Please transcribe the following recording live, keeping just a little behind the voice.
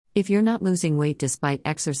If you're not losing weight despite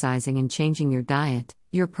exercising and changing your diet,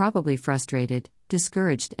 you're probably frustrated,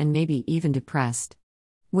 discouraged, and maybe even depressed.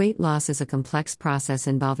 Weight loss is a complex process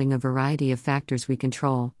involving a variety of factors we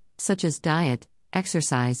control, such as diet,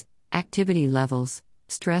 exercise, activity levels,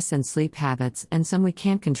 stress and sleep habits, and some we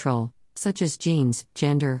can't control, such as genes,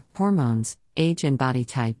 gender, hormones, age, and body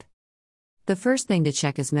type. The first thing to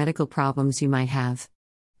check is medical problems you might have.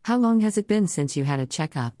 How long has it been since you had a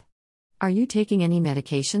checkup? Are you taking any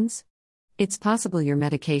medications? It's possible your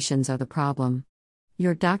medications are the problem.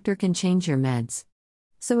 Your doctor can change your meds.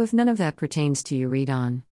 So if none of that pertains to you, read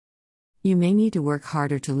on. You may need to work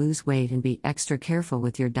harder to lose weight and be extra careful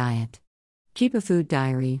with your diet. Keep a food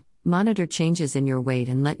diary, monitor changes in your weight,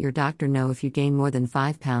 and let your doctor know if you gain more than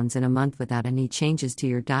 5 pounds in a month without any changes to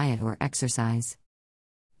your diet or exercise.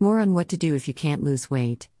 More on what to do if you can't lose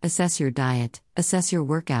weight: assess your diet, assess your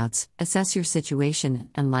workouts, assess your situation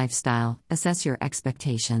and lifestyle, assess your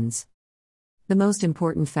expectations. The most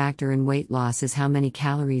important factor in weight loss is how many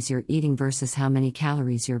calories you're eating versus how many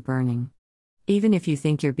calories you're burning. Even if you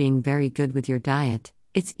think you're being very good with your diet,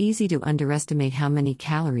 it's easy to underestimate how many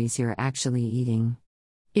calories you're actually eating.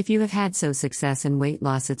 If you have had success in weight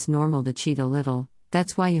loss, it's normal to cheat a little.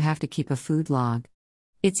 That's why you have to keep a food log.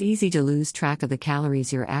 It's easy to lose track of the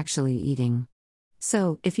calories you're actually eating.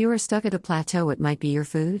 So, if you are stuck at a plateau, it might be your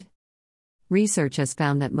food? Research has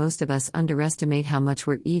found that most of us underestimate how much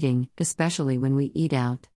we're eating, especially when we eat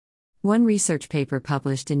out. One research paper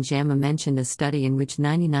published in JAMA mentioned a study in which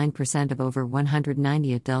 99% of over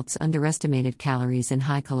 190 adults underestimated calories in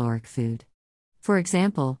high-caloric food. For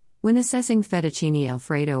example, when assessing fettuccine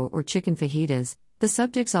alfredo or chicken fajitas, the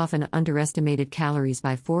subjects often underestimated calories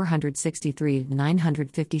by 463 to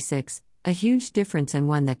 956, a huge difference and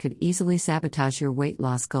one that could easily sabotage your weight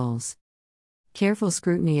loss goals. Careful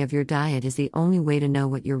scrutiny of your diet is the only way to know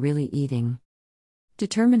what you're really eating.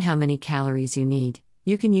 Determine how many calories you need.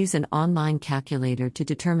 You can use an online calculator to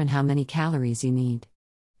determine how many calories you need.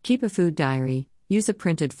 Keep a food diary. Use a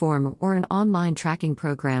printed form or an online tracking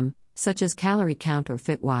program, such as Calorie Count or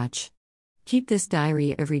FitWatch. Keep this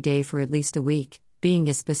diary every day for at least a week, being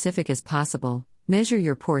as specific as possible. Measure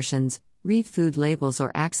your portions, read food labels,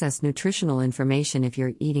 or access nutritional information if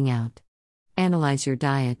you're eating out. Analyze your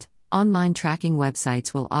diet. Online tracking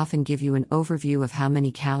websites will often give you an overview of how many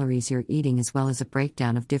calories you're eating as well as a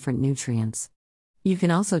breakdown of different nutrients. You can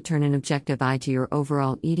also turn an objective eye to your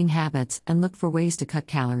overall eating habits and look for ways to cut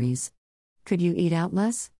calories. Could you eat out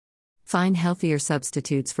less? Find healthier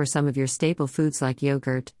substitutes for some of your staple foods like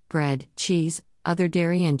yogurt, bread, cheese, other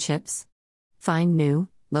dairy, and chips. Find new,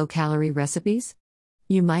 low-calorie recipes?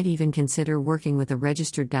 You might even consider working with a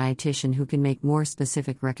registered dietitian who can make more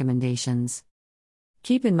specific recommendations.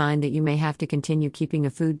 Keep in mind that you may have to continue keeping a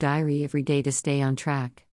food diary every day to stay on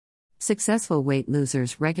track. Successful weight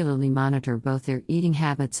losers regularly monitor both their eating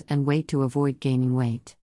habits and weight to avoid gaining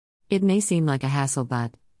weight. It may seem like a hassle,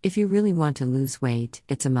 but if you really want to lose weight,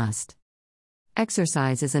 it's a must.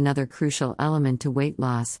 Exercise is another crucial element to weight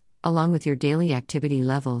loss, along with your daily activity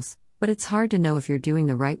levels, but it's hard to know if you're doing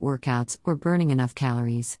the right workouts or burning enough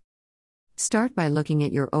calories. Start by looking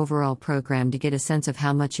at your overall program to get a sense of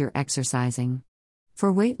how much you're exercising.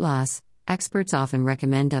 For weight loss, experts often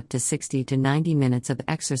recommend up to 60 to 90 minutes of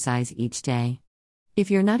exercise each day. If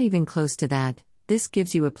you're not even close to that, this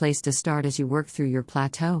gives you a place to start as you work through your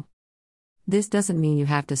plateau. This doesn't mean you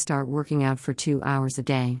have to start working out for 2 hours a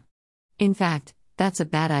day. In fact, that's a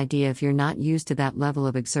bad idea if you're not used to that level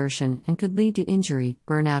of exertion and could lead to injury,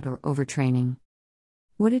 burnout, or overtraining.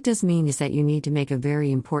 What it does mean is that you need to make a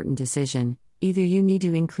very important decision. Either you need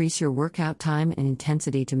to increase your workout time and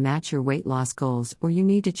intensity to match your weight loss goals, or you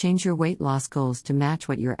need to change your weight loss goals to match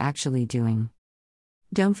what you're actually doing.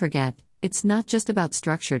 Don't forget, it's not just about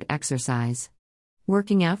structured exercise.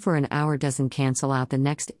 Working out for an hour doesn't cancel out the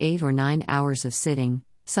next 8 or 9 hours of sitting,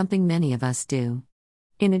 something many of us do.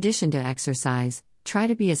 In addition to exercise, try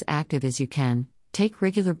to be as active as you can, take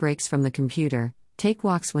regular breaks from the computer, take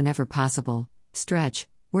walks whenever possible, stretch,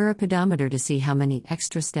 wear a pedometer to see how many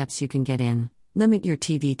extra steps you can get in, limit your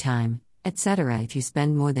TV time, etc. If you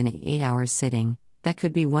spend more than 8 hours sitting, that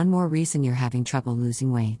could be one more reason you're having trouble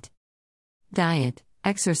losing weight. Diet,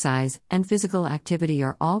 exercise, and physical activity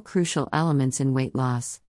are all crucial elements in weight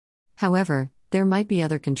loss. However, there might be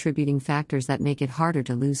other contributing factors that make it harder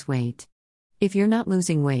to lose weight. If you're not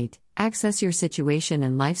losing weight, access your situation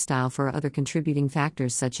and lifestyle for other contributing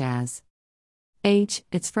factors such as age.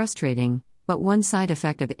 It's frustrating, but one side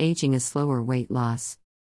effect of aging is slower weight loss.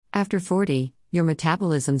 After 40, your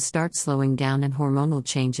metabolism starts slowing down and hormonal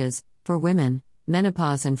changes, for women,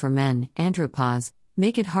 menopause, and for men, andropause,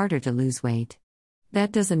 make it harder to lose weight.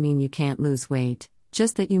 That doesn't mean you can't lose weight,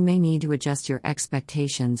 just that you may need to adjust your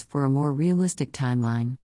expectations for a more realistic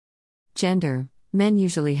timeline. Gender: men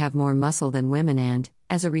usually have more muscle than women and,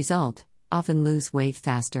 as a result, often lose weight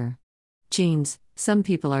faster. Genes: some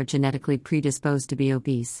people are genetically predisposed to be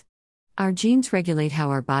obese. Our genes regulate how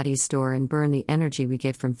our bodies store and burn the energy we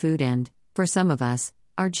get from food and, for some of us,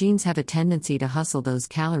 our genes have a tendency to hustle those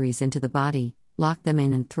calories into the body, lock them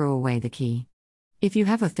in and throw away the key. If you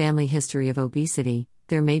have a family history of obesity,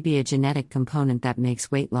 there may be a genetic component that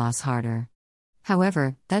makes weight loss harder.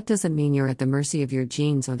 However, that doesn't mean you're at the mercy of your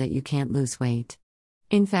genes or that you can't lose weight.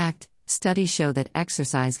 In fact, studies show that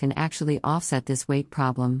exercise can actually offset this weight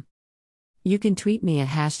problem. You can tweet me at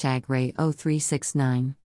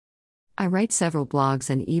 #Ray0369. I write several blogs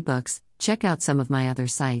and ebooks. Check out some of my other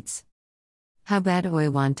sites.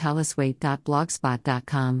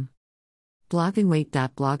 howbadoiwantalasweight.blogspot.com.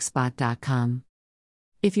 bloggingweight.blogspot.com.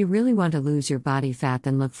 If you really want to lose your body fat,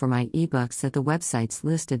 then look for my ebooks at the websites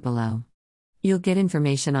listed below. You'll get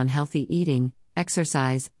information on healthy eating,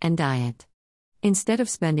 exercise, and diet. Instead of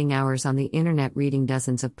spending hours on the internet reading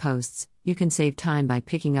dozens of posts, you can save time by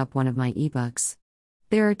picking up one of my ebooks.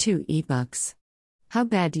 There are 2 ebooks. How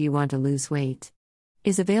Bad Do You Want to Lose Weight?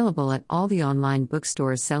 Is available at all the online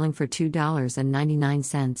bookstores, selling for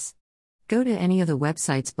 $2.99. Go to any of the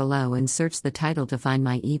websites below and search the title to find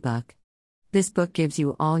my ebook. This book gives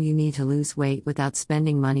you all you need to lose weight without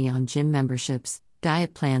spending money on gym memberships,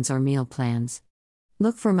 diet plans, or meal plans.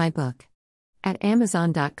 Look for my book at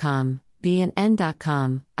Amazon.com,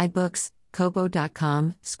 B&N.com, iBooks,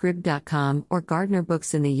 Kobo.com, Scribd.com, or Gardner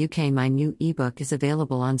Books in the UK. My new ebook is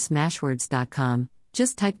available on Smashwords.com.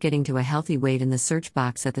 Just type "Getting to a Healthy Weight" in the search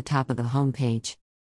box at the top of the homepage.